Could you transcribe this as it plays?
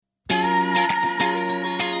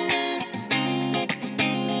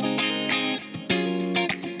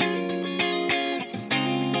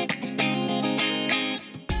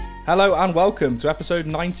Hello and welcome to episode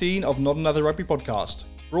 19 of Not Another Rugby Podcast,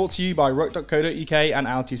 brought to you by ruck.co.uk and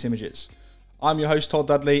Altius Images. I'm your host Todd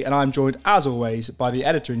Dudley and I'm joined as always by the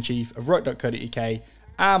editor-in-chief of ruck.co.uk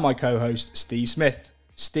and my co-host Steve Smith.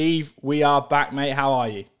 Steve, we are back, mate. How are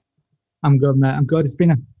you? I'm good, mate. I'm good. It's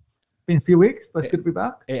been a few weeks, but it's good to be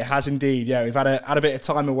back. It has indeed. Yeah, we've had a bit of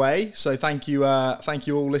time away, so thank you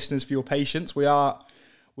all listeners for your patience. We are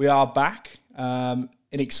back. In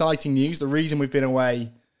exciting news, the reason we've been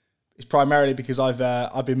away is primarily because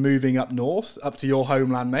I've been moving up north, up to your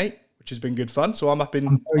homeland, mate, which has been good fun. So I'm up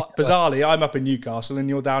in Newcastle and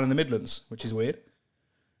you're down in the Midlands, which is weird.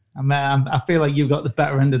 I feel like you've got the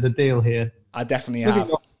better end of the deal here. I definitely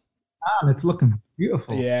have. It's looking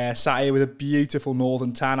beautiful. Yeah, sat here with a beautiful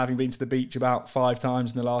northern tan, having been to the beach about 5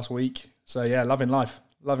 times in the last week. So yeah, loving life.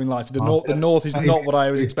 The north is not what I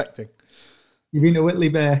was expecting. You've been to Whitley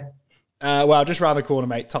Bay? Well, just round the corner,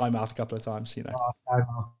 mate. Tynemouth a couple of times, you know.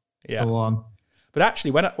 Tynemouth. Yeah. Go on. But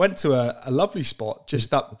actually, went to a lovely spot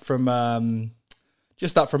just up from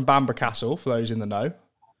Bamburgh Castle, for those in the know.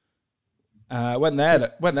 Went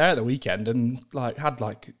there at the weekend and had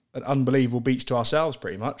an unbelievable beach to ourselves,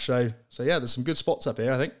 pretty much. So yeah, there's some good spots up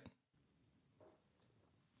here, I think.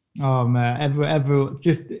 Oh man, every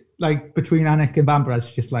just like between Alnwick and Bamburgh,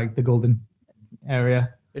 it's just like the golden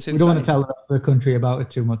area. It's insane. We don't want to tell the rest of the country about it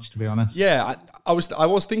too much, to be honest. Yeah, I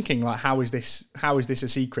was thinking how is this a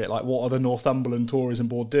secret? Like, what are the Northumberland Tourism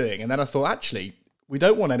Board doing? And then I thought, actually, we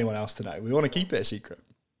don't want anyone else to know. We want to keep it a secret.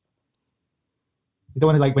 You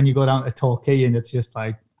don't want to when you go down to Torquay and it's just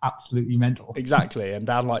absolutely mental. Exactly, and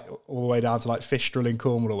down all the way down to Fistral in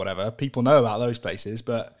Cornwall or whatever. People know about those places,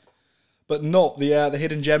 but not the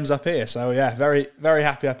hidden gems up here. So yeah, very very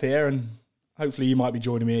happy up here, and hopefully you might be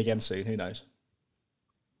joining me again soon. Who knows?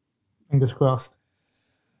 Fingers crossed.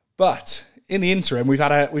 But in the interim, we've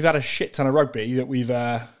had a shit ton of rugby that we've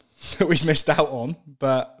missed out on.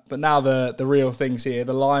 But now the real thing's here.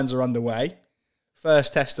 The Lions are underway.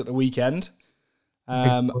 First test at the weekend.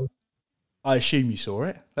 I assume you saw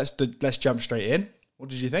it. Let's jump straight in. What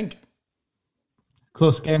did you think?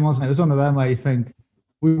 Close game, wasn't it? It was one of them where you think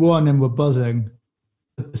we won and we're buzzing.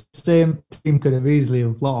 But the same team could have easily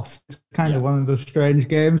lost. It's kind of one of those strange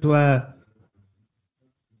games where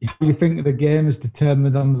you think the game is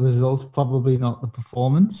determined on the results, probably not the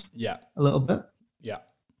performance. Yeah, a little bit. Yeah.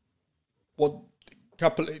 Well,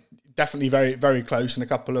 definitely very very close, and a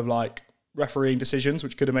couple of refereeing decisions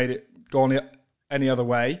which could have made it gone any other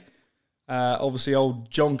way. Obviously, old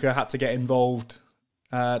Jonker had to get involved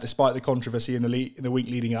despite the controversy in the week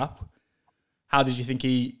leading up. How did you think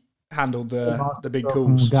he handled the big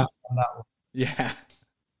calls? Yeah.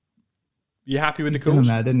 You happy with the calls?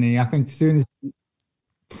 There, didn't he? I think as soon as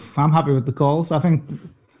I'm happy with the calls. I think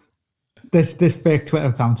this fake Twitter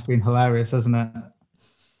account's been hilarious, hasn't it?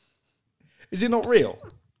 Is it not real?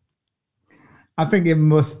 I think it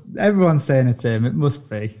must. Everyone's saying it to him. It must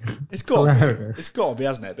be. It's got to be. It's got to be,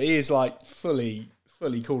 hasn't it? But he is fully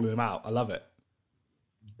calling him out. I love it.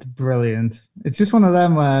 It's brilliant. It's just one of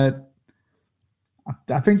them where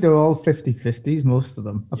I think they're all 50-50s, most of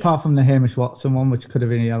them. Apart from the Hamish Watson one, which could have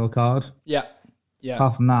been a yellow card. Yeah.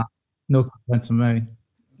 Apart from that, no comments from me.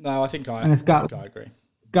 No, I think I agree.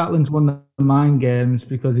 Gatland's won the mind games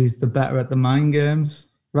because he's the better at the mind games.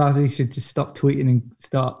 Razzie should just stop tweeting and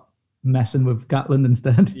start messing with Gatland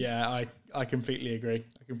instead. Yeah, I completely agree.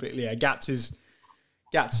 Gats is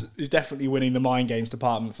definitely winning the mind games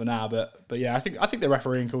department for now, but yeah, I think the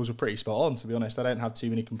refereeing calls were pretty spot on, to be honest. I don't have too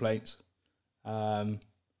many complaints.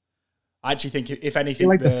 I actually think if anything,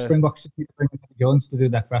 the Springboks should keep bringing Jones to do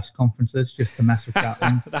their press conferences just to mess with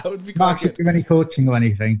Gatland. That would be quite good. Not do any coaching or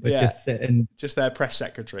anything, but just sit in. Just their press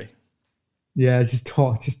secretary. Yeah, just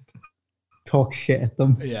talk shit at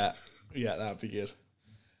them. Yeah, that would be good.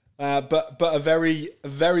 But a very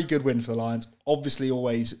very good win for the Lions. Obviously,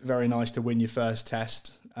 always very nice to win your first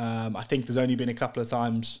test. I think there's only been a couple of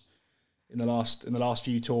times in the last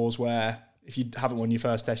few tours where if you haven't won your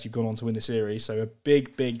first test, you've gone on to win the series. So a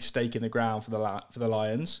big stake in the ground for the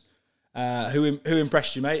Lions. Who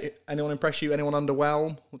impressed you, mate? Anyone impress you? Anyone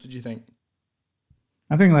underwhelm? What did you think?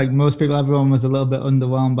 I think most people, everyone was a little bit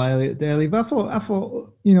underwhelmed by Elliot Daly. But I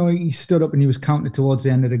thought he stood up and he was counted towards the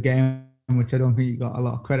end of the game, which I don't think he got a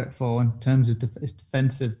lot of credit for in terms of his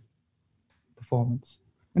defensive performance.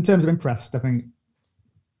 In terms of impressed,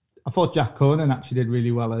 I thought Jack Conan actually did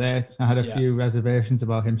really well at it. I had a few reservations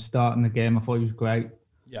about him starting the game. I thought he was great.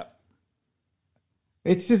 Yeah.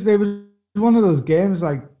 It was one of those games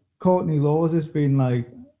Courtney Lawes has been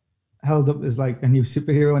held up as a new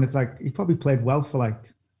superhero, and it's he probably played well for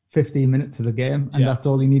 15 minutes of the game, and that's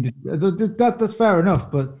all he needed. That's fair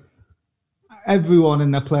enough, but everyone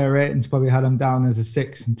in their player ratings probably had him down as a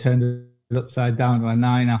 6 and turned it upside down to a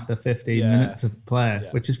 9 after 15 minutes of play,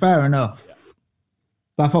 which is fair enough. Yeah.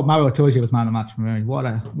 But I thought Maro Itoje was man of the match for me.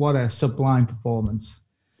 What a sublime performance.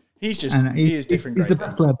 He is different. He's the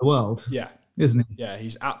best player in the world. Yeah, isn't he? Yeah,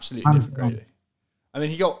 he's absolutely different grade. I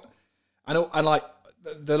mean, I like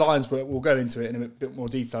the Lions. We'll go into it in a bit more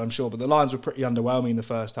detail, I'm sure. But the Lions were pretty underwhelming in the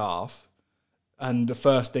first half. And the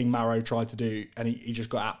first thing Maro tried to do, and he just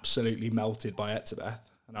got absolutely melted by Etzebeth.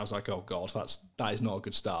 And I was like, oh, God, that is not a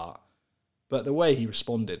good start. But the way he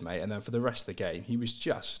responded, mate, and then for the rest of the game, he was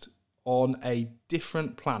just on a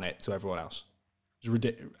different planet to everyone else. It was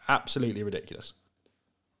absolutely ridiculous.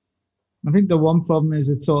 I think the one problem is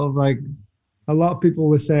it's sort of like a lot of people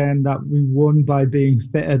were saying that we won by being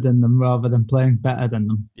fitter than them rather than playing better than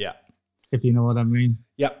them. Yeah. If you know what I mean.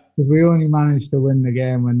 Yeah. Because we only managed to win the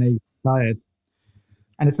game when they tired.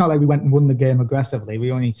 And it's not like we went and won the game aggressively.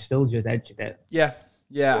 We only still just edged it. Yeah,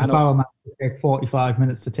 yeah. The power match would take 45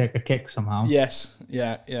 minutes to take a kick somehow. Yes,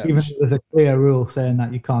 yeah. Even though there's a clear rule saying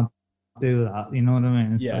that you can't do that. You know what I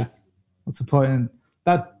mean? It's like, what's the point in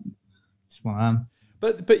that? It's one of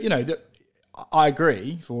them. But you know, I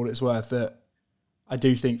agree, for what it's worth, that I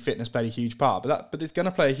do think fitness played a huge part. But it's going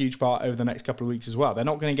to play a huge part over the next couple of weeks as well. They're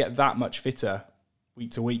not going to get that much fitter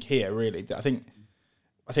week to week here, really. I think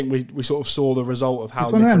we sort of saw the result of how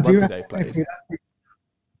little rugby they played.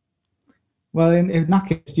 Well, in that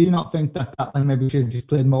case, do you not think that maybe should have just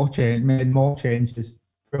made more changes,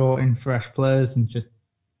 brought in fresh players and just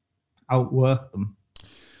outworked them?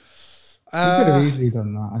 He could have easily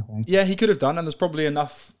done that, I think. Yeah, he could have done, and there's probably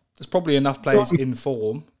enough players in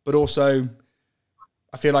form, but also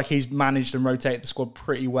I feel like he's managed and rotated the squad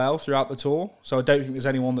pretty well throughout the tour. So I don't think there's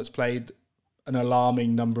anyone that's played an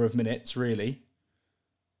alarming number of minutes, really.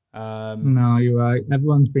 No, you're right.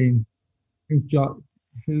 Everyone's been. I think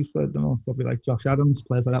who's played the most? Probably like Josh Adams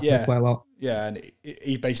plays like that. Yeah, quite a lot. Yeah, and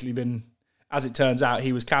he's basically been, as it turns out,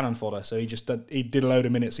 he was cannon fodder. So he did a load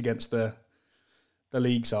of minutes against the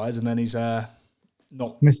league sides, and then he's not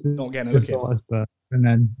getting a look in. And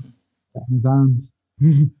then his hands.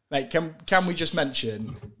 Mate, can we just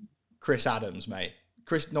mention Chris Adams, mate?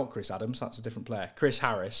 Not Chris Adams. That's a different player. Chris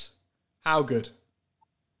Harris. How good?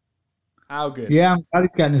 How good? Yeah, I'm glad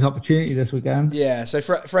he's getting his opportunity this weekend. Yeah, so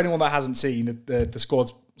for anyone that hasn't seen,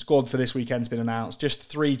 the squad for this weekend's been announced. Just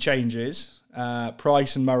 3 changes.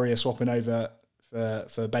 Price and Murray are swapping over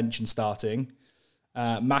for bench and starting.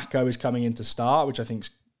 Mako is coming in to start, which I think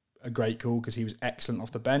is a great call because he was excellent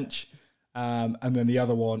off the bench. And then the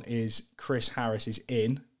other one is Chris Harris is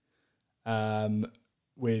in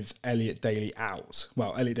with Elliot Daly out.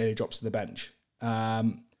 Well, Elliot Daly drops to the bench.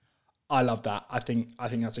 I love that. I think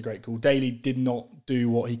that's a great call. Daly did not do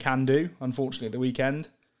what he can do, unfortunately, at the weekend.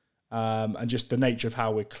 And just the nature of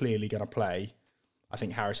how we're clearly going to play, I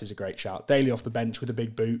think Harris is a great shout. Daly off the bench with a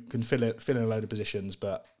big boot, can fill in a load of positions,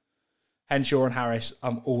 but Henshaw and Harris,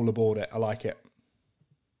 I'm all aboard it. I like it.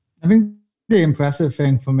 I think the impressive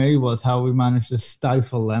thing for me was how we managed to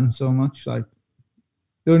stifle them so much. Like,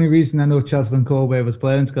 the only reason I know Cheslin Colby was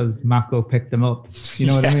playing is because Mako picked him up. You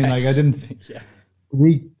know what I mean? Like, I didn't... Yeah.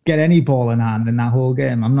 We get any ball in hand in that whole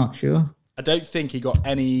game? I'm not sure. I don't think he got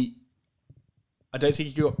any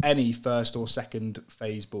first or second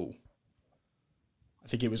phase ball. I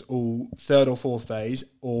think it was all third or fourth phase,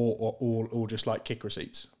 or just like kick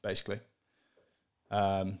receipts, basically.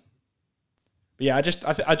 But yeah, I just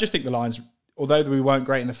think the Lions, although we weren't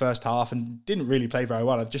great in the first half and didn't really play very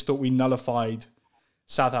well, I just thought we nullified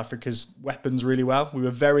South Africa's weapons really well. We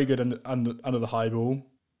were very good under the high ball.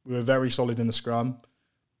 We were very solid in the scrum,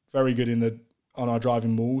 very good on our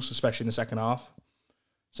driving mauls, especially in the second half.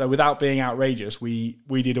 So without being outrageous, we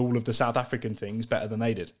did all of the South African things better than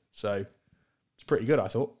they did. So it's pretty good, I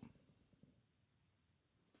thought.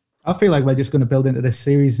 I feel like we're just going to build into this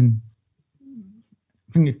series, and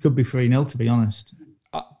I think it could be 3-0, to be honest.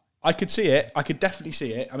 I could see it. I could definitely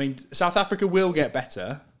see it. I mean, South Africa will get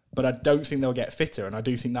better, but I don't think they'll get fitter, and I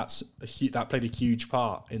do think that played a huge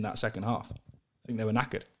part in that second half. I think they were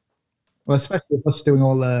knackered. Well, especially with us doing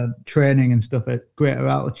all the training and stuff at greater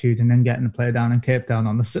altitude and then getting to play down in Cape Town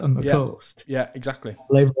on the coast. Yeah, exactly.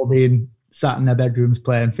 They've all been sat in their bedrooms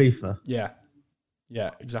playing FIFA. Yeah,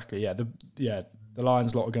 exactly. Yeah, the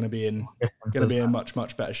Lions lot are going to be in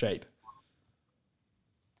much better shape.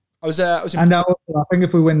 I think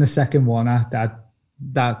if we win the second one,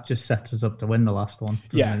 that just sets us up to win the last one.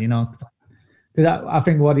 Yeah, you know, because I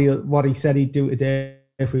think what he said he'd do today,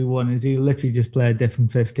 if we won, is he literally just play a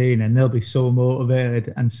different 15 and they'll be so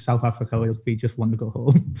motivated and South Africa will be just want to go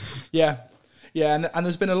home. Yeah, and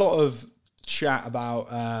there's been a lot of chat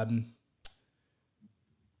about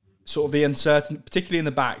sort of the uncertain, particularly in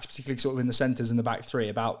the backs, particularly sort of in the centres and the back three,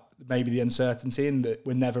 about maybe the uncertainty and that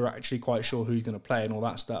we're never actually quite sure who's going to play and all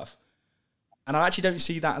that stuff. And I actually don't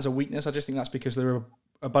see that as a weakness. I just think that's because there are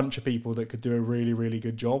a bunch of people that could do a really, really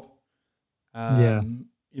good job. You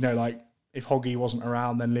know, like if Hoggy wasn't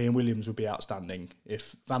around, then Liam Williams would be outstanding.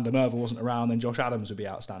 If Van der Merwe wasn't around, then Josh Adams would be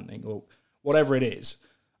outstanding, or whatever it is.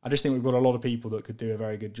 I just think we've got a lot of people that could do a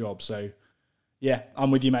very good job. So, yeah,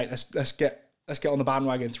 I'm with you, mate. Let's get on the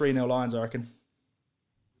bandwagon. 3-0 Lions, I reckon.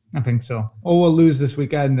 I think so. Or we'll lose this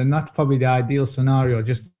weekend, and that's probably the ideal scenario,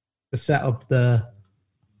 just to set up the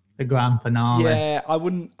grand finale. Yeah, I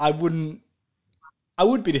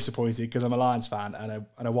would be disappointed because I'm a Lions fan, and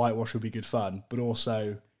a whitewash would be good fun. But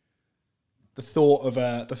also, the thought of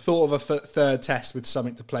a third test with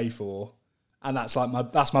something to play for, and that's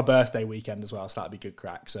my birthday weekend as well, so that'd be good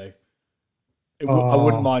crack. So I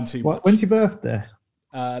wouldn't mind too much. When's your birthday?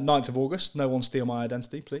 9th of August. No one steal my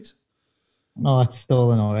identity, please. Oh, it's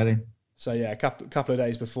stolen already. So yeah, a couple of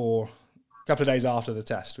days after the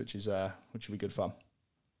test, which will be good fun.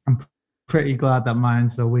 I'm pretty glad that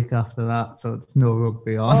mine's the week after that, so it's no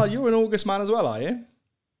rugby on. Oh, you're an August man as well, are you?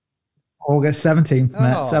 August 17th, mate.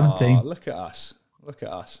 17th. Look at us.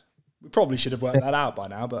 We probably should have worked that out by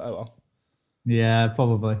now, but oh well. Yeah,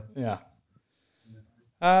 probably. Yeah.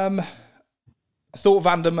 I thought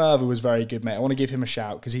Van der Merwe was very good, mate. I want to give him a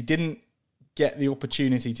shout because he didn't get the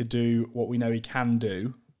opportunity to do what we know he can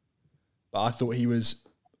do, but I thought he was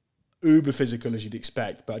uber physical as you'd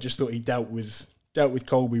expect. But I just thought he dealt with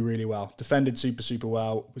Colby really well. Defended super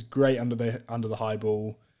well. Was great under the high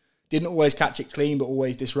ball. Didn't always catch it clean, but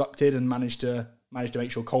always disrupted and managed to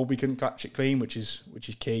make sure Colby couldn't catch it clean, which is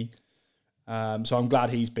key. So I'm glad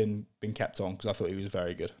he's been kept on because I thought he was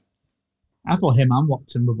very good. I thought him and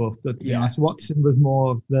Watson were both good. Yeah, Watson was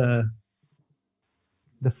more of the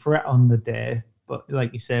threat on the day, but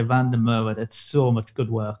like you say, Van der Merwe did so much good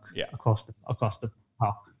work across the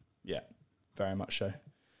park. Yeah, very much so.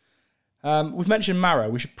 We've mentioned Marrow.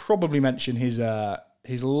 We should probably mention his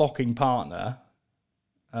locking partner,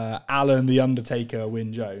 Alan the Undertaker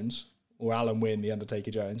Wynne Jones, or Alan Wynne the Undertaker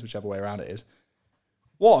Jones, whichever way around it is.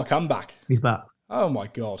 What a comeback! He's back. Oh my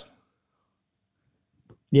god!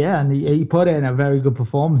 Yeah, and he put in a very good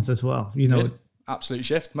performance as well. You know, absolute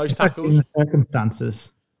shift, most tackles in the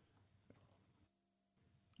circumstances.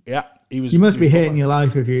 Yeah, he was. You must be hating your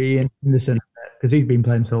life if you're Ian Henderson because he's been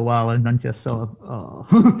playing so well, and then just sort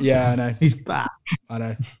of Yeah, I know. He's back. I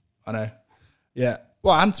know. Yeah.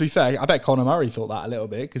 Well, and to be fair, I bet Conor Murray thought that a little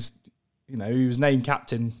bit because he was named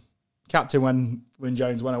captain when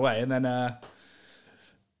Jones went away, and then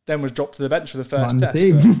was dropped to the bench for the first test.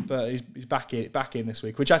 But he's back in this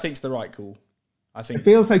week, which I think is the right call. I think it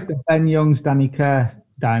feels like the Ben Youngs, Danny Kerr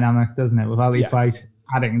dynamic, doesn't it? With Ali Price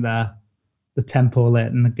adding the tempo late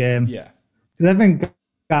in the game. Yeah. Because I think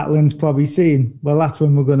Gatlin's probably seen, well, that's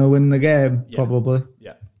when we're going to win the game, probably.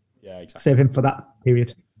 Yeah, exactly. Save him for that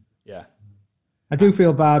period. Yeah. I do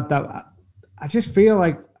feel bad that I just feel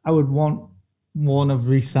like I would want one of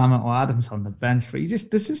Reece Samet or Adams on the bench, but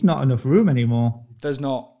there's just not enough room anymore. There's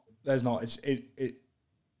not. I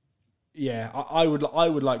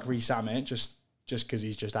would like Reece Samet just because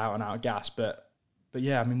he's just out and out of gas, but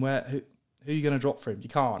yeah, I mean, who are you going to drop for him? You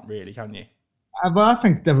can't really, can you? But I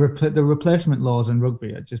think the replacement laws in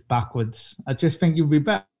rugby are just backwards. I just think you'd be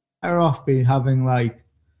better off having like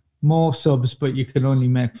more subs, but you can only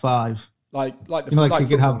make 5. Like you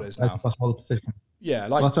football is now. Like whole position. Yeah,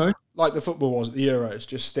 like the football was at the Euros.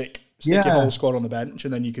 Just stick your whole squad on the bench,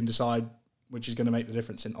 and then you can decide which is going to make the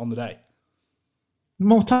difference on the day.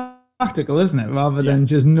 More tactical, isn't it? Rather than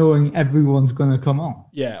just knowing everyone's going to come on.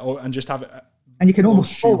 Yeah, and just have it. And you can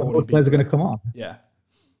almost show what players are going to come on. Yeah,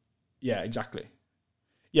 exactly.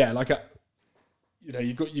 Yeah, like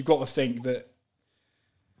you've got to think that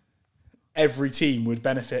every team would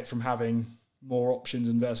benefit from having more options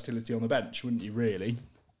and versatility on the bench, wouldn't you? Really?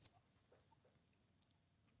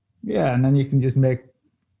 Yeah, and then you can just make.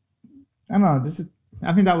 I don't know.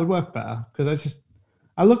 I think that would work better because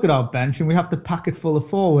I look at our bench and we have to pack it full of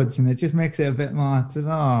forwards, and it just makes it a bit more.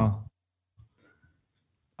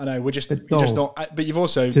 I know we're just not. But you've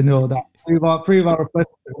also to know that three of our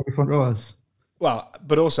replacements are front rowers. Well,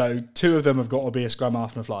 but also 2 of them have got to be a scrum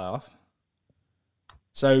half and a fly half.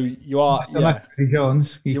 So you are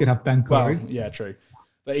Jones. You could have Ben Curry. Well, yeah, true.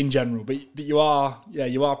 But in general, but you are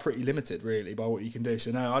pretty limited really by what you can do. So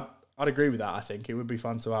no, I'd agree with that. I think it would be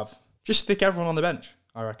fun to have just stick everyone on the bench.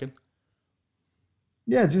 I reckon.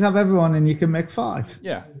 Yeah, just have everyone, and you can make 5.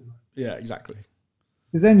 Yeah, exactly.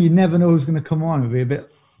 Because then you never know who's going to come on. It'll be a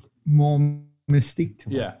bit more mystique to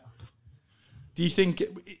it. Yeah. Do you think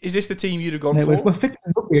is this the team you'd have gone for? We're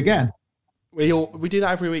fixing up rugby again. We do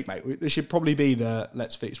that every week, mate. This should probably be the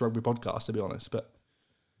Let's Fix Rugby podcast, to be honest. But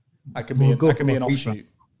that can be an offshoot.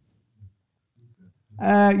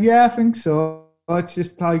 Yeah, I think so. It's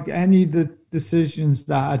just like any of the decisions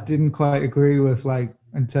that I didn't quite agree with, like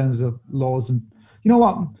in terms of laws and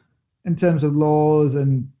in terms of laws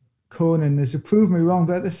and Conan, has proved me wrong.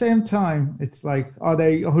 But at the same time, it's like, are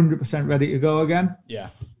they 100% ready to go again? Yeah.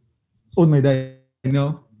 Only they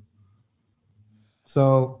know.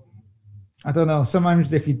 So I don't know.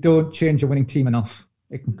 Sometimes if you don't change your winning team enough,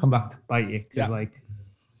 it can come back to bite you. Yeah. Like,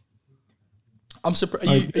 I'm surprised.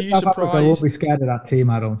 Are you South surprised? Africa won't be scared of that team,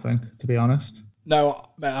 I don't think, to be honest. No,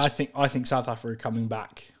 I think South Africa are coming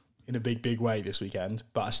back in a big way this weekend,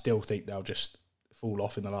 but I still think they'll just fall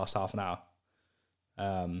off in the last half an hour.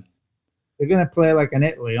 They're going to play like an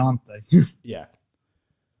Italy, aren't they? Yeah.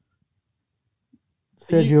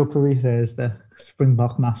 Sergio Parisse is the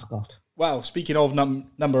Springbok mascot. Well, speaking of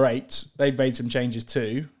number 8, they've made some changes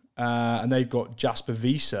too, and they've got Jasper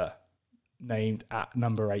Wiese named at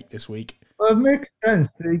number 8 this week. Well, it makes sense.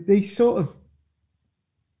 They sort of,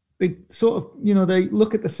 they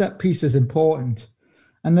look at the set piece as important,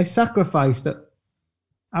 and they sacrifice that.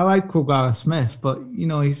 I like Kwagara Smith, but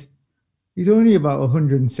he's only about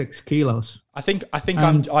 106 kilos. I think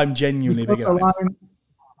I'm genuinely bigger than him.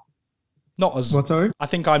 Not as what? Sorry? I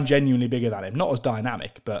think I'm genuinely bigger than him. Not as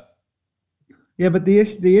dynamic, but yeah. But the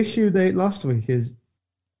issue they last week is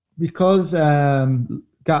because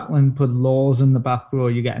Gatland put Laws in the back row,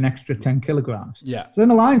 you get an extra 10 kilograms. Yeah. So then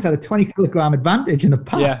the Lions had a 20 kilogram advantage in the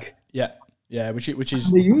pack. Yeah. Which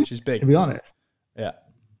is big, to be honest. Yeah.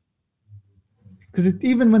 Because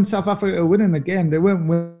even when South Africa were winning the game, they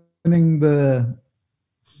weren't winning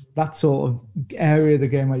that sort of area of the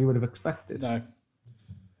game where you would have expected.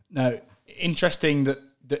 No. Interesting that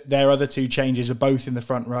their other 2 changes are both in the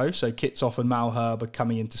front row. So Kitsoff and Malherbe are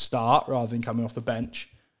coming in to start rather than coming off the bench.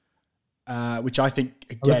 Which I think,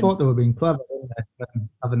 again... I thought they were being clever,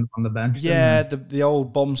 having them on the bench. Yeah, the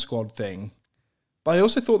old bomb squad thing. But I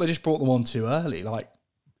also thought they just brought them on too early. Like,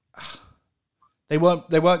 they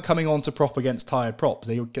weren't coming on to prop against tired props.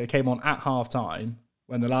 They came on at half-time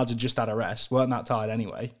when the lads had just had a rest. Weren't that tired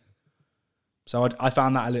anyway. So I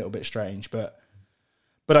found that a little bit strange. But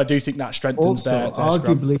I do think that strengthens their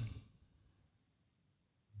scrum.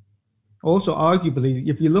 Also, arguably,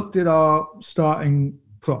 if you looked at our starting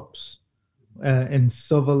props in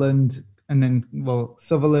Sutherland, and then,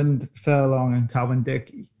 Sutherland, Furlong, and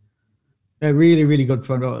Cowan-Dickie, they're really, really good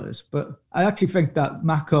front rowers. But I actually think that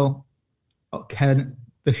Mako, Ken,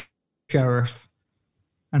 the Sheriff,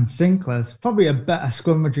 and Sinclair's probably a better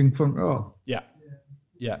scrummaging front row. Yeah.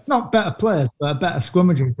 Not better players, but a better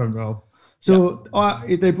scrummaging front row. So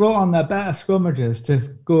they brought on their better scrummagers to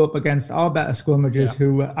go up against our better scrummagers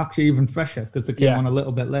who were actually even fresher because they came on a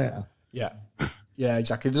little bit later. Yeah,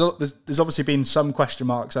 exactly. There's obviously been some question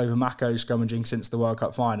marks over Mako's scrummaging since the World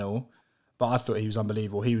Cup final, but I thought he was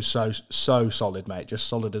unbelievable. He was so solid, mate. Just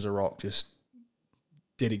solid as a rock. Just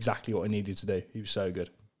did exactly what he needed to do. He was so good.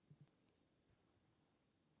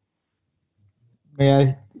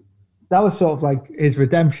 Yeah, that was sort of like his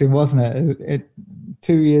redemption, wasn't it?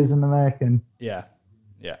 2 years in the making. Yeah.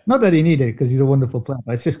 Not that he needed it because he's a wonderful player,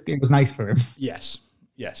 but it was nice for him. Yes,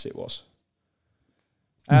 it was.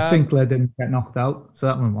 And Sinclair didn't get knocked out, so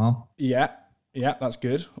that went well. Yeah, that's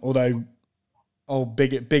good. Although,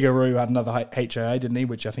 Bigaroo had another HIA, didn't he?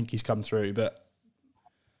 Which I think he's come through, but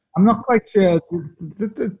I'm not quite sure.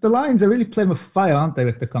 The Lions are really playing with fire, aren't they,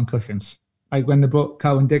 with the concussions? Like when they brought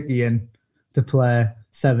Cowan-Dickie in to play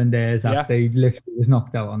 7 days after he literally was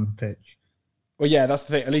knocked out on the pitch. Well, yeah, that's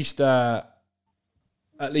the thing.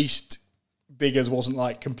 At least Biggers wasn't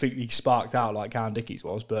like completely sparked out like Cowan-Dickie's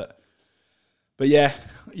was, but yeah,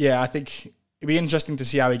 I think it'd be interesting to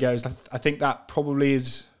see how he goes. I think that probably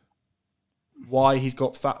is why he's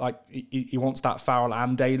got like he wants that Farrell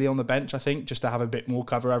and Daly on the bench. I think just to have a bit more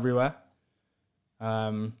cover everywhere.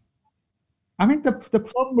 I think the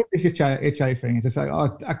problem with this HI thing is it's like,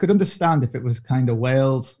 I could understand if it was kind of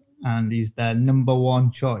Wales and he's their number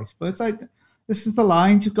 1 choice, but it's like, this is the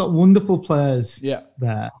Lions. You've got wonderful players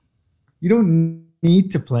there. You don't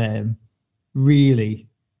need to play him, really.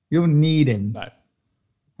 You don't need him. No.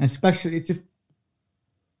 Especially,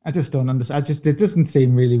 I just don't understand. It doesn't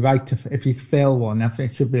seem really right if you fail one. I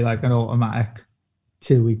think it should be like an automatic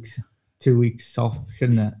 2 weeks off,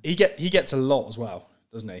 shouldn't it? He gets a lot as well,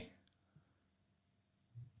 doesn't he?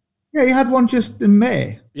 Yeah, he had one just in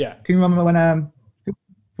May. Yeah. Can you remember when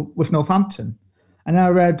with Northampton? And I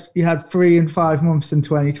read he had 3 and 5 months in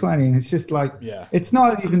 2020, and it's just like, it's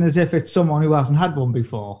not even as if it's someone who hasn't had one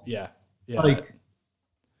before. Yeah. Like,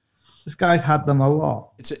 This guy's had them a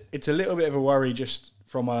lot. It's a little bit of a worry just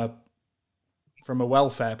from a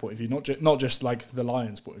welfare point of view, not just like the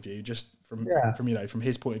Lions' point of view, just from from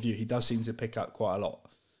his point of view. He does seem to pick up quite a lot,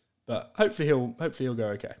 but hopefully he'll go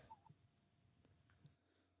okay.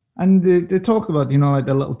 And they talk about, like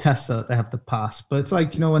the little tests that they have to pass. But it's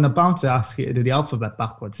like, when the bouncer asks you to do the alphabet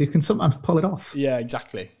backwards, you can sometimes pull it off. Yeah,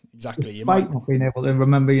 exactly. You might not being able to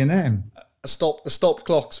remember your name. The stop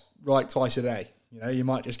clock's right twice a day. You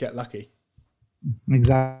might just get lucky.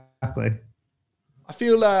 Exactly. I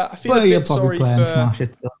feel a bit sorry for...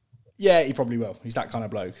 Yeah, he probably will. He's that kind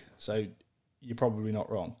of bloke. So you're probably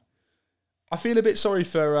not wrong. I feel a bit sorry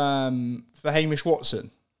for Hamish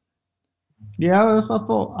Watson. Yeah, I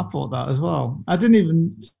thought that as well. I didn't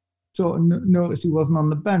even sort of notice he wasn't on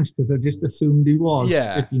the bench because I just assumed he was.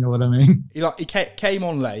 Yeah, if you know what I mean. He came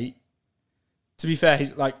on late. To be fair,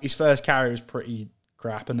 his first carry was pretty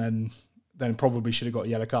crap, and then probably should have got a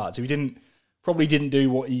yellow card. So he probably didn't do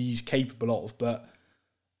what he's capable of. But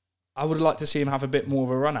I would have liked to see him have a bit more of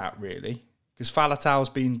a run out, really, because Faletau's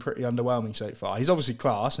been pretty underwhelming so far. He's obviously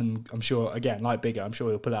class, and I'm sure, again, like Bigger, I'm sure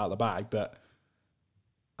he'll put it out of the bag, but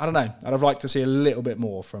I don't know. I'd have liked to see a little bit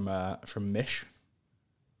more from Mish.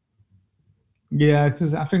 Yeah,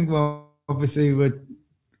 because I think, obviously, the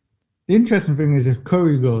interesting thing is if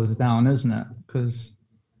Curry goes down, isn't it? Because,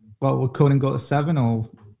 would Conan go to 7 or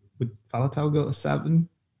would Faletau go to 7?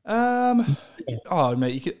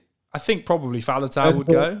 Mate, I think probably Faletau would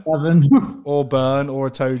go. 7. Or Burn, or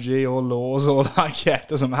Itoje, or Laws, or it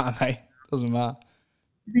doesn't matter, mate. Doesn't matter.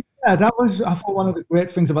 Yeah, I thought one of the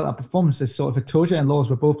great things about that performance is sort of Itoje and Laws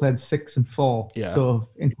were both played 6 and 4. Yeah. Sort of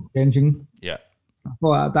interchanging. Yeah. I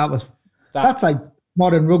thought that's like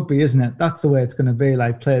modern rugby, isn't it? That's the way it's going to be,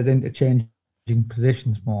 like players interchanging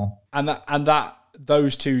positions more. And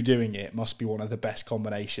those two doing it must be one of the best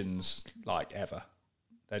combinations like ever.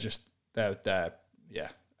 They're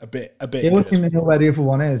a bit. They don't seem to know where the other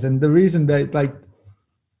one is, and the reason they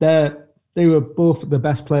were both the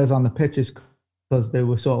best players on the pitch is because they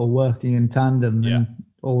were sort of working in tandem and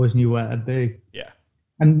always knew where to be. Yeah.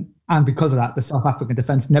 And because of that, the South African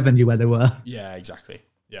defence never knew where they were. Yeah, exactly.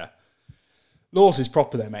 Yeah. Laws is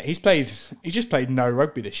proper there, mate. He just played no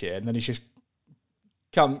rugby this year, and then he's just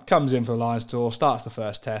comes in for the Lions tour, starts the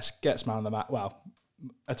first test, gets man of the match. Well,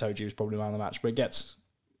 Itoje was probably man of the match, but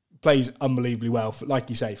plays unbelievably well, like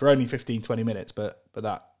you say, for only 15, 20 minutes. But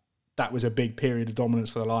that was a big period of dominance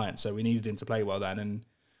for the Lions, so we needed him to play well then,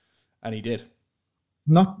 and he did.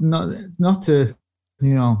 Not to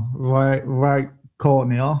write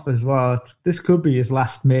Courtney off as well. This could be his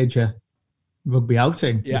last major rugby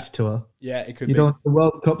outing this tour. Yeah, it could be. The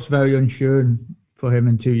World Cup's very unsure for him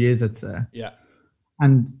in 2 years, I'd say. Yeah.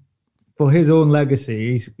 And for his own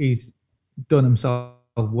legacy, he's done himself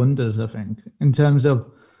wonders, I think, in terms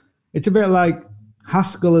of, it's a bit like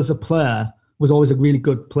Haskell as a player was always a really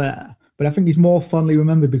good player, but I think he's more fondly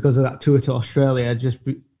remembered because of that tour to Australia just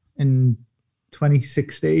in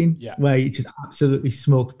 2016, where he just absolutely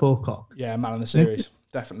smoked Pocock. Yeah, man in the series,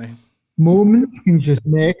 definitely. Moments can just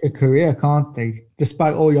make a career, can't they?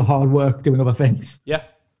 Despite all your hard work doing other things.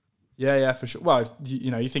 Yeah, for sure. Well,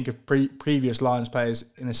 you think of previous Lions players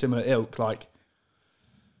in a similar ilk, like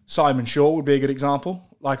Simon Shaw would be a good example.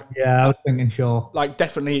 I was thinking Shaw. Like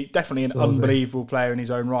definitely an unbelievable player in his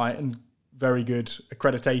own right, and very good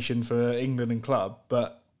accreditation for England and club.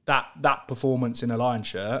 But that performance in a Lions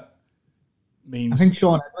shirt means, I think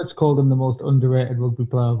Sean Edwards called him the most underrated rugby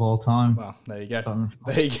player of all time. Well, there you go.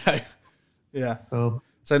 There you go. Yeah. So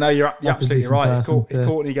no, you're absolutely right. If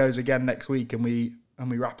Courtney goes again next week and we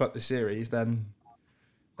wrap up the series, then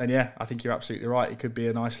yeah, I think you're absolutely right. It could be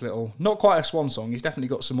a nice little, not quite a swan song. He's definitely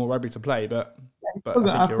got some more rugby to play, but I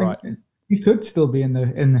think you're right. He could still be in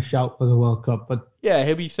the shout for the World Cup, but yeah,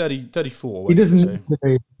 he'll be 34. He doesn't need to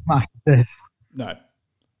be smashed this. No.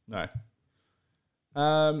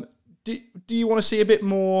 Do you want to see a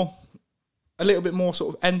little bit more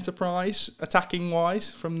sort of enterprise attacking wise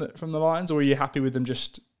from the Lions, or are you happy with them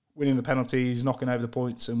just winning the penalties, knocking over the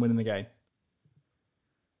points, and winning the game?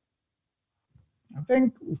 I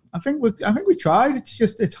think we tried.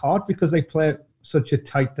 It's hard because they play such a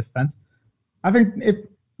tight defense. I think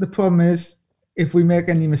the problem is if we make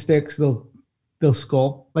any mistakes, they'll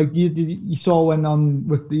score. Like you saw when on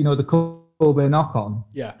with the Kobe knock on.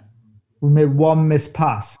 Yeah, we made one missed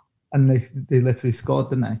pass and they literally scored,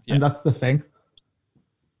 didn't they? Yeah. And that's the thing.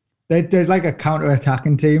 They're like a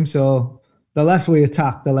counter-attacking team, so the less we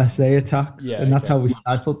attack, the less they attack. Yeah, and that's how we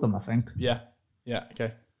stifled them, I think. Yeah,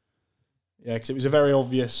 okay. Yeah, because it was a very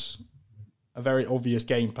obvious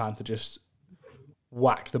game plan to just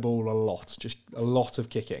whack the ball a lot of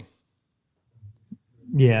kicking.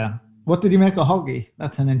 Yeah, What did you make of Hoggy?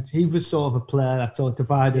 He was sort of a player that sort of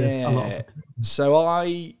divided a lot of. So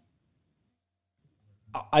I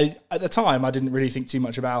at the time I didn't really think too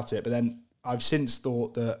much about it, but then I've since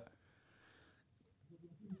thought that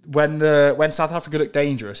when South Africa looked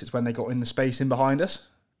dangerous, it's when they got in the space in behind us.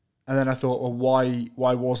 And then I thought, well,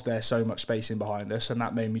 why was there so much space in behind us? And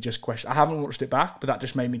that made me just question. I haven't watched it back, but that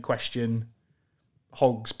just made me question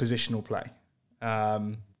Hogg's positional play.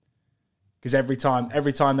 Because every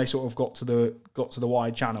time they sort of got to the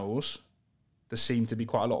wide channels, there seemed to be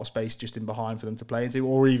quite a lot of space just in behind for them to play into,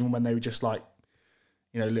 or even when they were just like,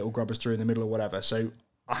 little grubbers through in the middle or whatever. So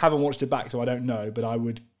I haven't watched it back, so I don't know, but I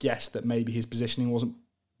would guess that maybe his positioning wasn't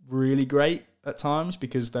really great at times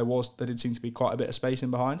because there did seem to be quite a bit of space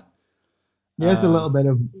in behind. There's a little bit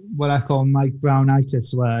of what I call Mike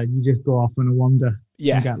Brownitis, where you just go off on a wander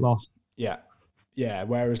and get lost. Yeah.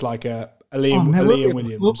 Whereas like a Liam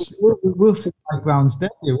Williams, we'll see Mike Brown's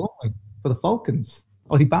debut, won't we, for the Falcons?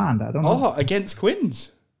 Or is he banned? I don't know. Oh, against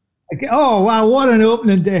Quins. Oh wow! What an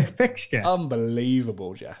opening day fixture!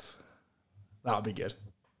 Unbelievable, Jeff. That would be good.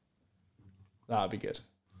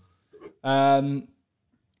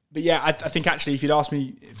 But yeah, I think actually, if you'd asked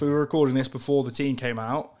me if we were recording this before the team came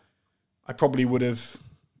out, I probably would have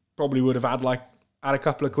had a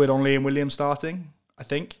couple of quid on Liam Williams starting. I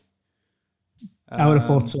think. I would have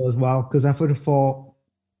thought so as well, because I would have thought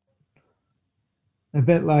a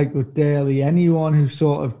bit like with Daly, anyone who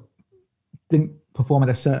sort of didn't perform at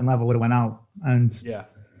a certain level would have went out, and yeah.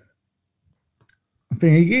 I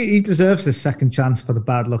think he deserves his second chance for the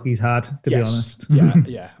bad luck he's had. To be honest,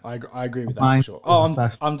 yeah, I agree with that for sure.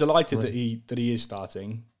 Oh, I'm delighted that he is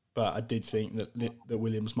starting, but I did think that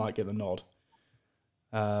Williams might get the nod.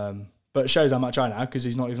 But it shows how much I know because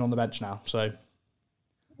he's not even on the bench now. So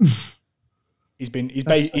he's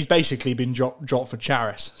basically been dropped for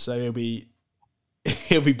Charis. So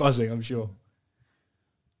he'll be buzzing, I'm sure.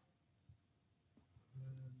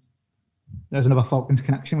 There's another Falcons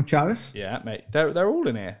connection with Charis. Yeah, mate, they're all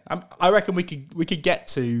in here. I reckon we could get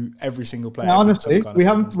to every single player. Yeah, honestly, we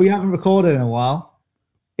haven't recorded in a while.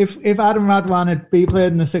 If Adam Radwan had played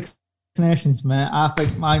in the Six Nations, mate, I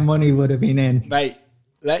think my money would have been in. Mate,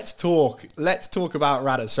 let's talk about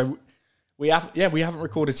Radda. So we haven't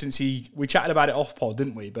recorded since we chatted about it off pod,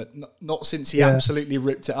 didn't we? But not since he absolutely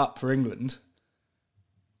ripped it up for England.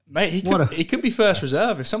 Mate, he could be first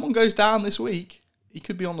reserve. If someone goes down this week, he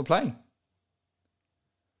could be on the plane.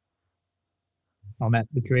 I met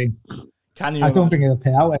the dream. Can you? I don't think he'll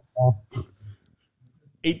pay out anymore.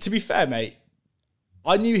 To be fair, mate,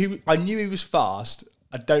 I knew he was fast.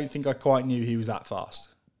 I don't think I quite knew he was that fast.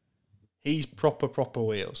 He's proper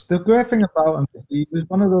wheels. The great thing about him is he was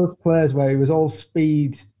one of those players where he was all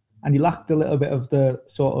speed and he lacked a little bit of the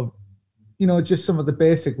sort of, just some of the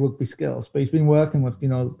basic rugby skills. But he's been working with,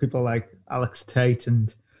 people like Alex Tate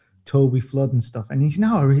and Toby Flood and stuff, and he's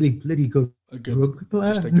now a really bloody good rugby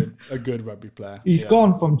player. Just a good rugby player. He's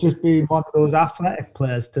gone from just being one of those athletic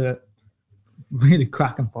players to really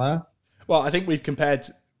cracking player. Well, I think we've compared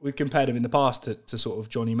him in the past to sort of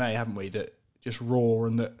Johnny May, haven't we? That just raw,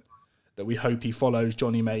 and that we hope he follows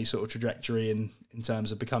Johnny May's sort of trajectory in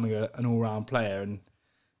terms of becoming an all round player. And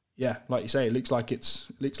yeah, like you say, it looks like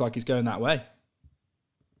it's going that way.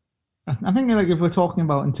 I think if we're talking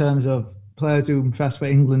about in terms of players who impressed for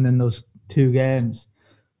England in those two games,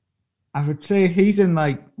 I would say he's in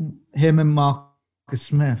him and Marcus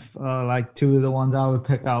Smith are two of the ones I would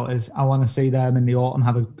pick out as I want to see them in the autumn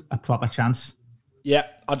have a proper chance. Yeah,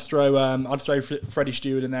 I'd throw Freddie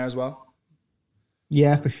Stewart in there as well.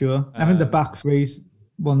 Yeah, for sure. I think the back three's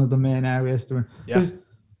one of the main areas to because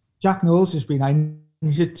Jack Knowles has been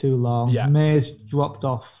injured too long. Yeah. May's dropped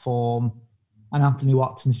off form. And Anthony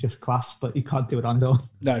Watson's just class, but you can't do it on his own.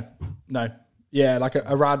 No. Yeah, like a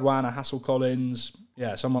Radwan, a Hassel Collins.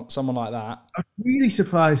 Yeah, someone like that. I'm really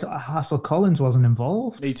surprised Hassel Collins wasn't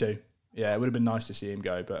involved. Me too. Yeah, it would have been nice to see him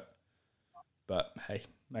go, but hey,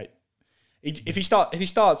 mate. If he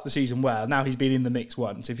starts the season well, now he's been in the mix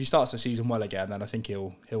once. If he starts the season well again, then I think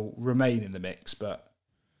he'll remain in the mix. But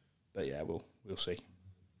yeah, we'll see.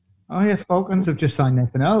 Oh yeah, Falcons have just signed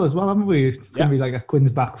Nathan Earl as well, haven't we? It's going to be like a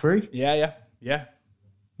Quinn's back three. Yeah.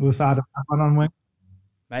 With Adam on wing.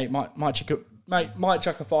 Mate, might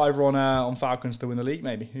chuck a fiver on Falcons to win the league.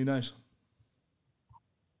 Maybe, who knows?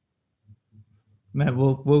 Mate,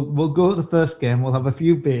 we'll go to the first game. We'll have a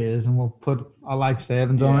few beers and we'll put our life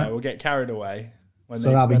savings on it. Yeah, we'll get carried away when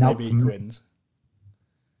So they beat Quins.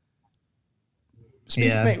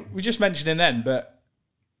 Mate, we just mentioned him then,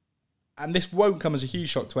 and this won't come as a huge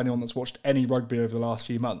shock to anyone that's watched any rugby over the last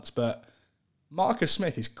few months, but Marcus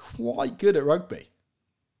Smith is quite good at rugby.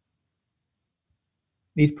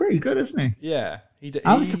 He's pretty good, isn't he? Yeah,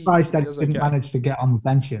 I'm surprised that he does didn't okay. manage to get on the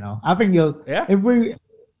bench. I think Yeah.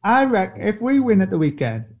 if we win at the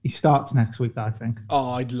weekend, he starts next week. I think.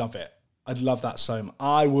 Oh, I'd love it. I'd love that so much.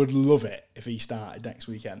 I would love it if he started next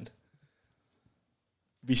weekend.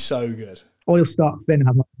 It'd be so good. Or he'll start Finn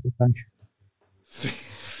on the bench.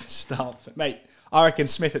 Mate. I reckon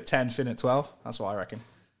Smith at 10, Finn at 12. That's what I reckon.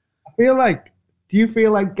 Do you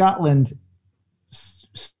feel like Gatland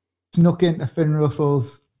snuck into Finn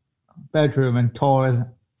Russell's bedroom and tore his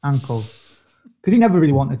ankle? Because he never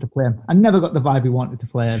really wanted to play him. I never got the vibe he wanted to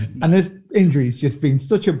play him. No. And his injury's just been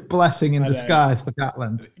such a blessing in disguise for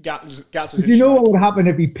Gatland. Do you know what would happen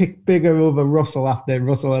if he picked Biggar over Russell after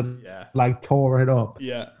Russell had tore it up?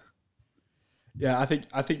 Yeah. Yeah, I think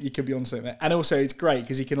you could be on something there. And also it's great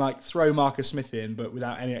because he can throw Marcus Smith in, but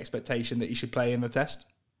without any expectation that he should play in the test.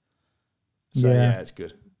 So yeah it's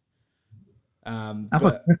good. I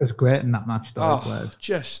thought Smith was great in that match though.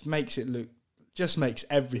 Just makes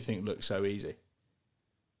everything look so easy.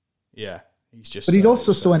 Yeah, But he's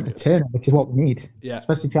also so entertaining, which is what we need. Yeah,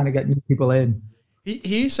 especially trying to get new people in.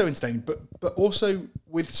 He is so entertaining, but also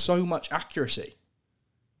with so much accuracy.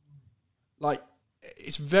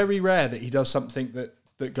 It's very rare that he does something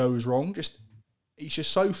that goes wrong. He's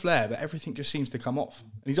just so flair, but everything just seems to come off.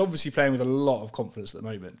 And he's obviously playing with a lot of confidence at the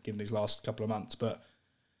moment, given his last couple of months. But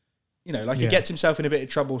he gets himself in a bit of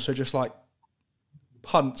trouble, so just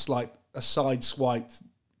punts a side-swiped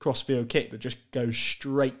cross-field kick that just goes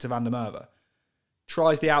straight to Van der Merwe.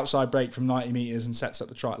 Tries the outside break from 90 metres and sets up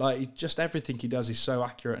the try. Everything he does is so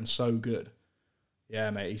accurate and so good. Yeah,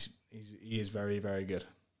 mate, he is very, very good.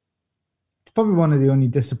 It's probably one of the only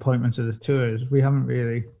disappointments of the tour is we haven't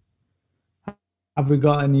really... Have we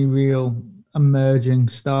got any real emerging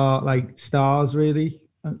stars, really,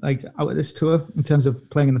 out of this tour in terms of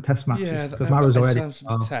playing in the test matches? Yeah, because Mara's already in terms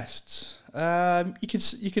of the tests.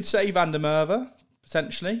 You could say Van der Merwe,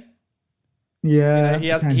 potentially. Yeah.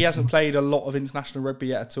 He hasn't played a lot of international rugby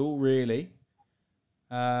yet at all, really.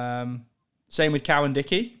 Same with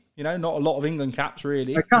Cowan-Dickie. Not a lot of England caps,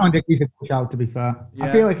 really. Cowan-Dickie's a push out, to be fair. Yeah.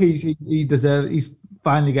 I feel like he deserves. He's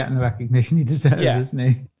finally getting the recognition he deserves, isn't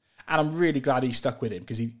he? And I'm really glad he stuck with him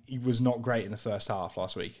because he was not great in the first half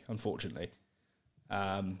last week, unfortunately.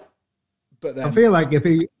 But then I feel like if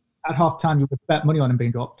he at half time you would bet money on him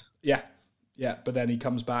being dropped. Yeah. But then he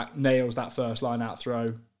comes back, nails that first line out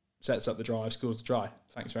throw, sets up the drive, scores the try.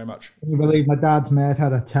 Thanks very much. Can you believe my dad's mate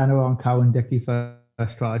had a tenner on Cowan-Dickie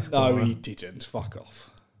first try? No, he didn't. Fuck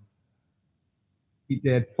off. He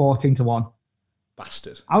did 14-1.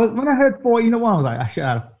 Bastard. When I heard 14-1, I was like, I should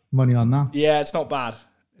have money on that. Yeah, it's not bad.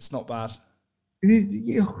 It's not bad.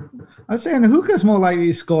 I was saying the hooker's more likely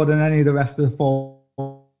to score than any of the rest of the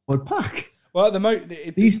forward pack. Well,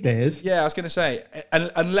 these days, yeah, I was going to say,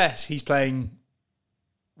 unless he's playing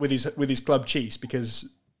with his club chiefs,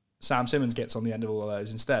 because Sam Simmons gets on the end of all of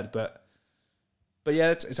those instead. But yeah,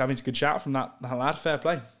 it's a good shout from that lad. Fair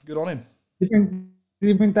play, good on him. Do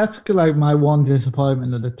you think that's my one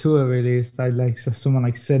disappointment of the tour? Really, is that so someone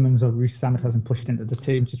like Simmons or Reece Sammut hasn't pushed into the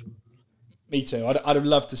team. Me too. I'd have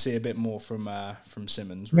loved to see a bit more from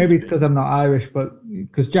Simmons. Maybe it's because I'm not Irish, but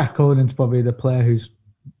because Jack Conan's probably the player who's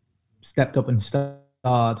stepped up and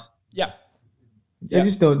starred. Yeah. I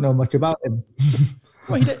just don't know much about him.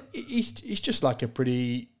 Well, he's just like a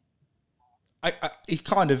pretty. He's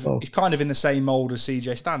kind of in the same mould as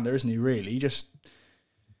CJ Stander, isn't he? Really,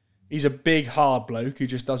 he's a big hard bloke who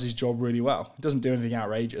just does his job really well. He doesn't do anything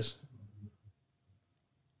outrageous.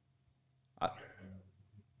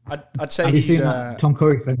 I'd say he's... Have you seen that Tom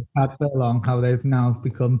Curry thing, Pat Furlong, how they've now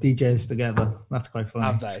become DJs together? That's quite funny.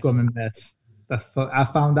 Have they? Scrum and Miss. I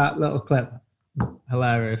found that little clip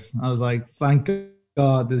hilarious. I was like, thank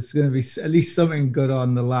God there's going to be at least something good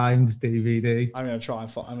on the Lions DVD. I'm going to try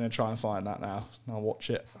and find that now. I'll watch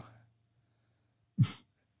it.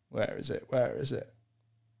 Where is it?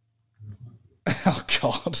 Oh,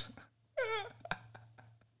 God.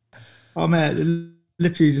 Oh, man.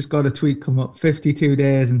 Literally just got a tweet come up. 52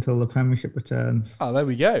 days until the Premiership returns. Oh, there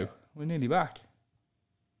we go. We're nearly back.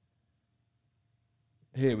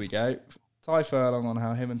 Here we go. Ty Furlong on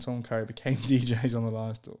how him and Tom Curry became DJs on the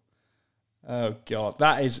Lions tour. Oh, God.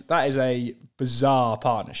 That is a bizarre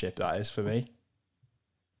partnership, that is, for me.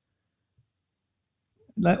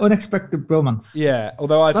 Like unexpected bromance. Yeah,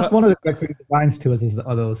 although that's one of the great things the Lions tours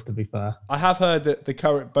are those, to be fair. I have heard that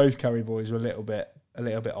both Curry boys were a little bit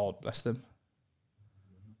odd, bless them.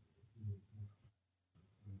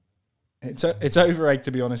 It's over egg,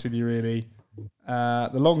 to be honest with you, really.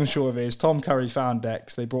 The long and short of it is Tom Curry found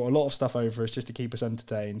Dex. They brought a lot of stuff over us just to keep us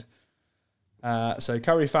entertained. So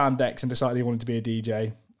Curry found Dex and decided he wanted to be a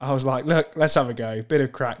DJ. I was like, look, let's have a go. Bit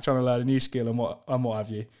of crack, trying to learn a new skill and what have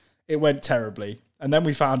you. It went terribly. And then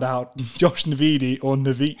we found out Josh Navidi, or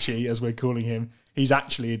Navici, as we're calling him, he's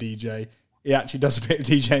actually a DJ. He actually does a bit of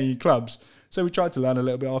DJing in clubs. So we tried to learn a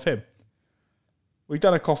little bit of him. We've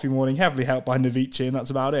done a coffee morning, heavily helped by Navici, and that's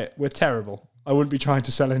about it. We're terrible. I wouldn't be trying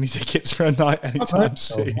to sell any tickets for a night anytime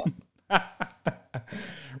soon.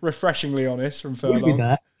 Refreshingly honest from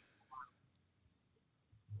Furlong.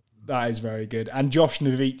 That is very good. And Josh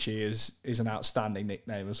Navici is an outstanding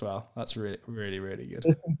nickname as well. That's really, really, really good.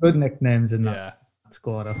 There's some good nicknames in that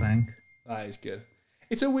squad, I think. That is good.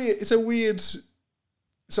 It's a weird.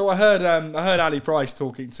 So I heard Ali Price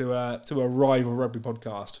talking to a rival rugby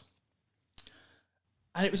podcast,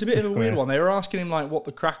 and it was a bit of a weird one. They were asking him like what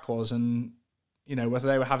the crack was, and whether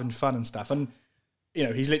they were having fun and stuff. And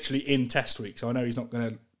he's literally in test week, so I know he's not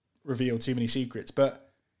going to reveal too many secrets, but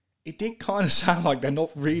it did kind of sound like they're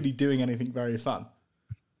not really doing anything very fun.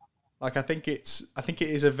 Like I think it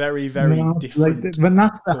is a very, very different. But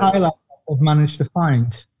that's the highlight I've managed to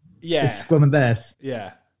find. Yeah, is Scrum and Bears.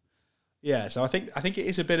 Yeah. So I think it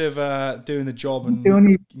is a bit of doing the job and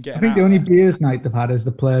getting. I think the only beers night they've had is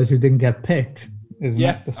the players who didn't get picked. I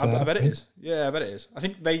bet it is. Yeah, I bet it is. I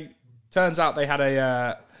think turns out they had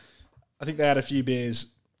a few beers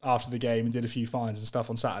after the game and did a few fines and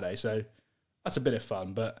stuff on Saturday. So that's a bit of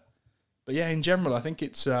fun, but yeah, in general, I think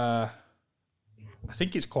it's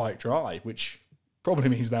quite dry, which probably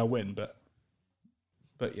means they'll win. But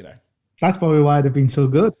that's probably why they've been so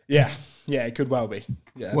good. Yeah, it could well be.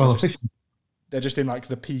 Yeah, well, they're just in like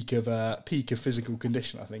the peak of physical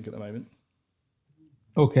condition, I think, at the moment.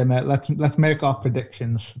 Okay, mate. Let's make our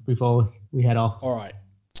predictions before we head off. All right.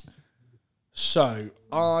 So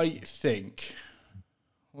I think.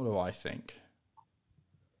 What do I think?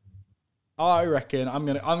 I reckon I'm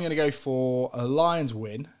gonna go for a Lions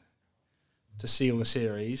win to seal the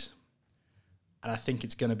series, and I think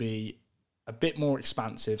it's going to be a bit more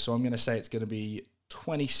expansive. So I'm going to say it's going to be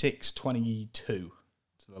 26-22 to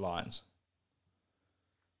the Lions.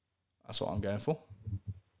 That's what I'm going for.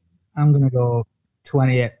 I'm going to go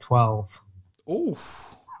 28-12. Oh,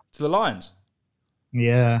 to the Lions.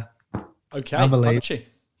 Yeah. Okay. I believe.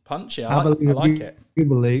 Punchy. I like it. You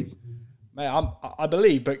believe? Mate, I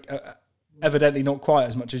believe, but evidently not quite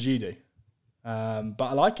as much as you do. But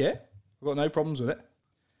I like it. I've got no problems with it.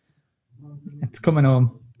 It's coming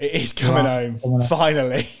home. It is coming home.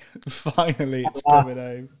 Finally, it's coming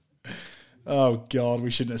home. Oh God, we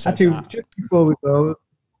shouldn't have said that. Just before we go,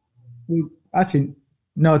 no,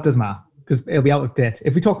 it doesn't matter because it'll be out of date.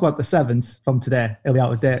 If we talk about the sevens from today, it'll be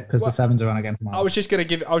out of date because the sevens are on again tomorrow. I was just going to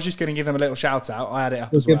give them a little shout out. I had it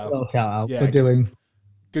up as well. Give a little shout out for doing.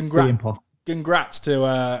 Congrats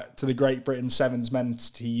to the Great Britain Sevens men's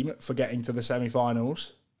team for getting to the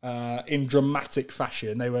semi-finals in dramatic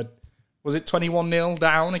fashion. They were, was it 21-0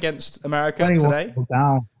 down against America today?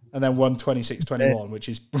 Down. And then won 26-21, which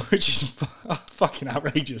is fucking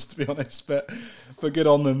outrageous, to be honest. But good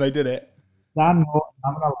on them, they did it.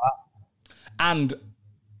 And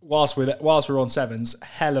whilst we're on sevens,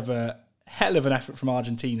 hell of an effort from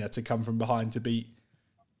Argentina to come from behind to beat.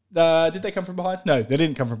 Did they come from behind? No, they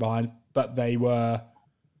didn't come from behind, but they were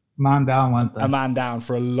man down, weren't they? A man down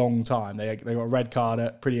for a long time. They got a red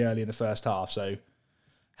card pretty early in the first half, so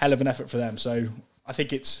hell of an effort for them. So I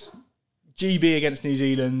think it's GB against New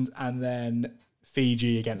Zealand and then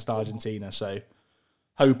Fiji against Argentina. So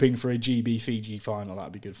hoping for a GB Fiji final, that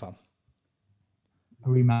would be good fun. A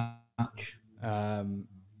rematch.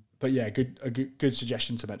 But yeah, good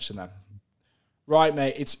suggestion to mention that. Right,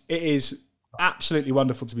 mate. It is absolutely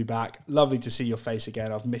wonderful to be back. Lovely to see your face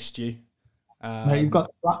again. I've missed you. Mate, you've got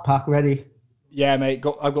the flat pack ready. Yeah, mate.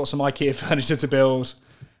 I've got some IKEA furniture to build,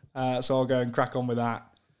 so I'll go and crack on with that.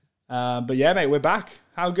 But yeah, mate, we're back.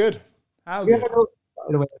 How good? How good? By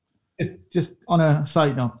the way, just on a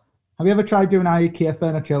side note, have you ever tried doing IKEA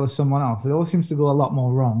furniture with someone else? It always seems to go a lot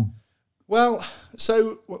more wrong. Well,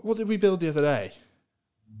 so what did we build the other day?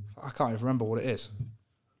 I can't even remember what it is.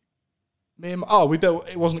 We built.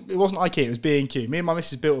 It wasn't IKEA. It was B&Q. Me and my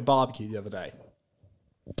missus built a barbecue the other day,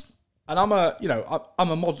 and I'm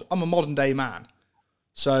a modern day man,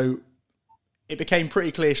 so it became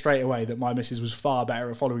pretty clear straight away that my missus was far better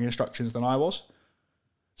at following instructions than I was.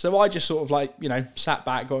 So I just sort of sat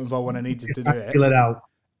back, got involved when I needed to do it. Feel it out.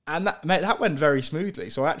 And that went very smoothly.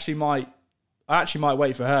 So I actually might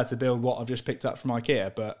wait for her to build what I've just picked up from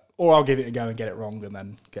IKEA, or I'll give it a go and get it wrong and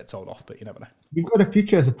then get told off. But you never know. You've got a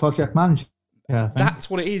future as a project manager. Yeah, that's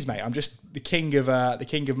what it is, mate. I'm just the king of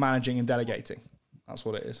managing and delegating. That's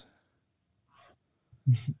what it is.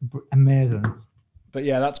 Amazing. But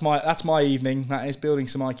yeah, that's my evening. That is building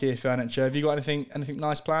some IKEA furniture. Have you got anything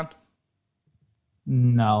nice planned?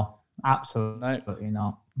 No, absolutely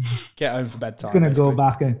not. Get home for bedtime. I'm going to go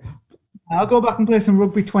back and I'll go back and play some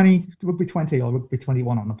rugby 20 or rugby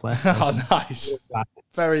 21 on the play. Oh, nice.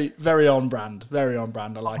 Very, very on brand. Very on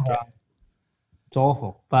brand. I like it. It's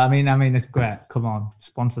awful. But I mean, it's great. Come on,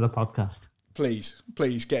 sponsor the podcast. Please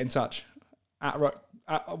get in touch.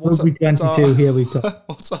 Rugby 22, here we go.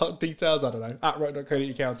 What's our details? I don't know.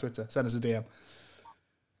 @rock.co.uk on Twitter. Send us a DM.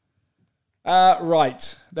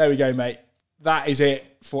 Right. There we go, mate. That is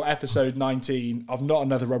it for episode 19 of Not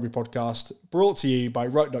Another Rugby Podcast, brought to you by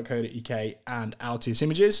rock.co.uk and Altius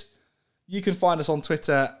Images. You can find us on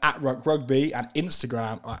Twitter @RuckRugby and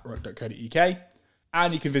Instagram @rock.co.uk.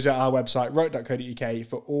 And you can visit our website, rock.co.uk,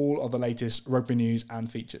 for all of the latest rugby news and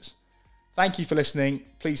features. Thank you for listening.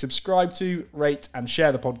 Please subscribe to, rate and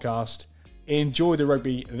share the podcast. Enjoy the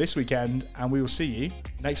rugby this weekend, and we will see you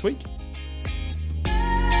next week.